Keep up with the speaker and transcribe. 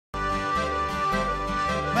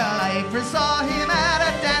Well, I first saw him at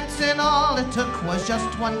a dance, and all it took was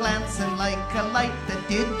just one glance, and like a light that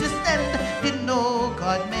did descend, didn't know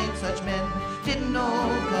God made such men, didn't know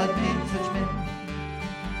God made such men.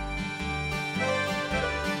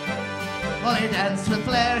 Well, he danced with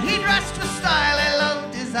flair, he dressed with style, I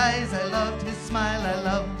loved his eyes, I loved his smile, I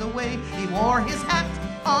loved the way he wore his hat.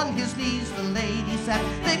 On his knees the lady sat,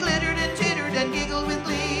 they glittered and tittered and giggled with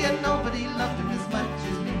glee, and nobody loved him as much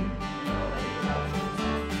as me.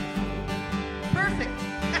 Perfect.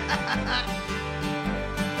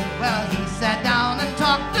 Well, he sat down and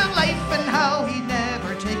talked of life and how he'd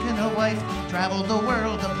never taken a wife, traveled the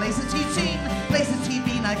world, the places he'd seen, places he'd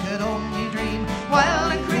been, I could only dream.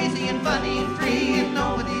 Wild and crazy and funny and free, and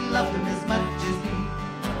nobody loved him as much as me.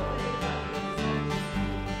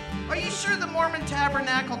 Are you sure the Mormon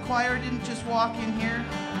Tabernacle Choir didn't just walk in here?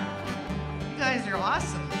 You guys are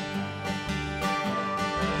awesome.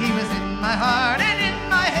 He was in my heart and in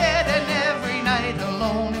my head, and every night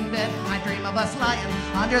alone in bed I dream of us lying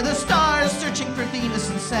under the stars, searching for Venus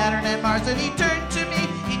and Saturn and Mars. And he'd turn to me,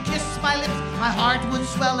 he'd kiss my lips, my heart would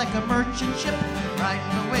swell like a merchant ship, riding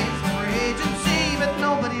the waves over age and sea, but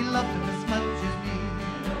nobody loved him as much as me.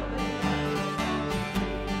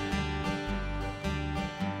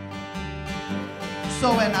 So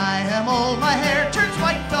when I am old, my hair turns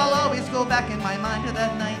white, I'll always go back in my mind to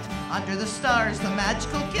that night under the stars, the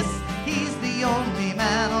magical kiss. He's the only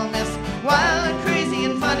man I'll miss, wild and crazy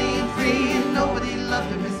and funny and free, and nobody loved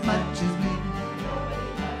him as much as me.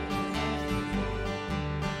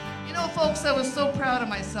 You know, folks, I was so proud of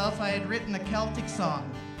myself, I had written a Celtic song.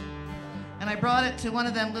 And I brought it to one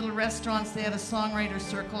of them little restaurants. They had a songwriter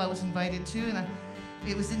circle I was invited to, and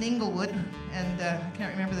it was in Inglewood, and I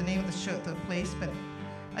can't remember the name of the place, but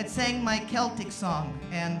I'd sang my Celtic song,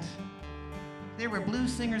 and there were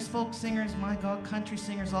blues singers, folk singers, my God, country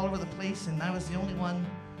singers all over the place, and I was the only one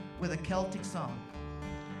with a Celtic song.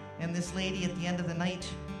 And this lady at the end of the night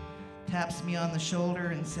taps me on the shoulder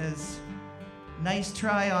and says, "Nice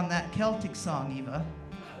try on that Celtic song, Eva."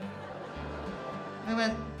 I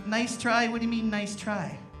went, "Nice try? What do you mean, nice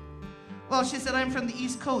try?" Well, she said, "I'm from the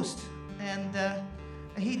East Coast, and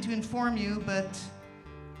I hate to inform you, but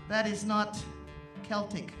that is not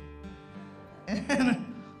Celtic." And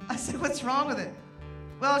I said, "What's wrong with it?"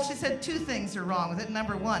 Well, she said 2 things are wrong with it.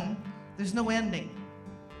 Number 1, there's no ending.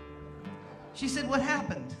 She said, "What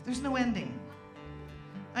happened?" "There's no ending."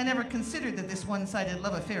 I never considered that this one-sided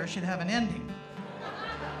love affair should have an ending.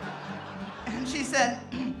 And she said,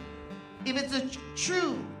 "If it's a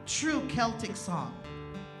true Celtic song,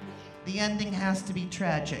 the ending has to be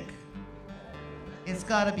tragic. It's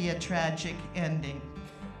got to be a tragic ending.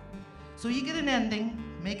 So you get an ending,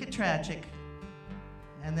 make it tragic,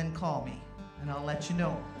 and then call me, and I'll let you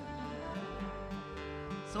know."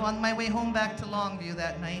 So on my way home back to Longview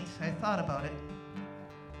that night, I thought about it,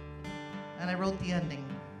 and I wrote the ending.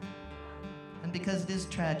 And because it is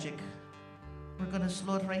tragic, we're going to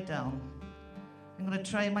slow it right down. I'm going to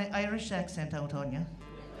try my Irish accent out on you.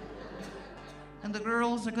 And the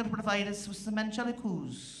girls are going to provide us with some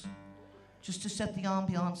angelicus, just to set the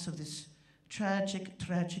ambiance of this tragic,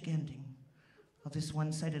 tragic ending of this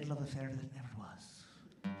one-sided love affair that never was.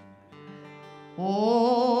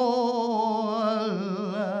 Oh,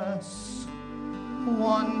 alas,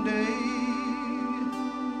 one day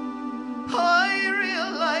I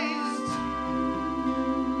realized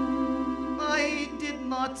I did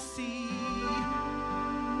not see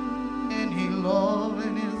any love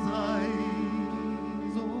in his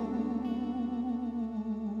eyes. Oh,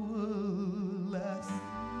 alas,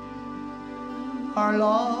 our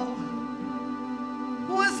love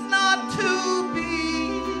was not to be.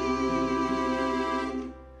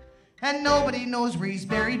 And nobody knows where he's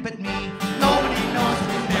buried but me. Nobody knows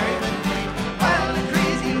where he's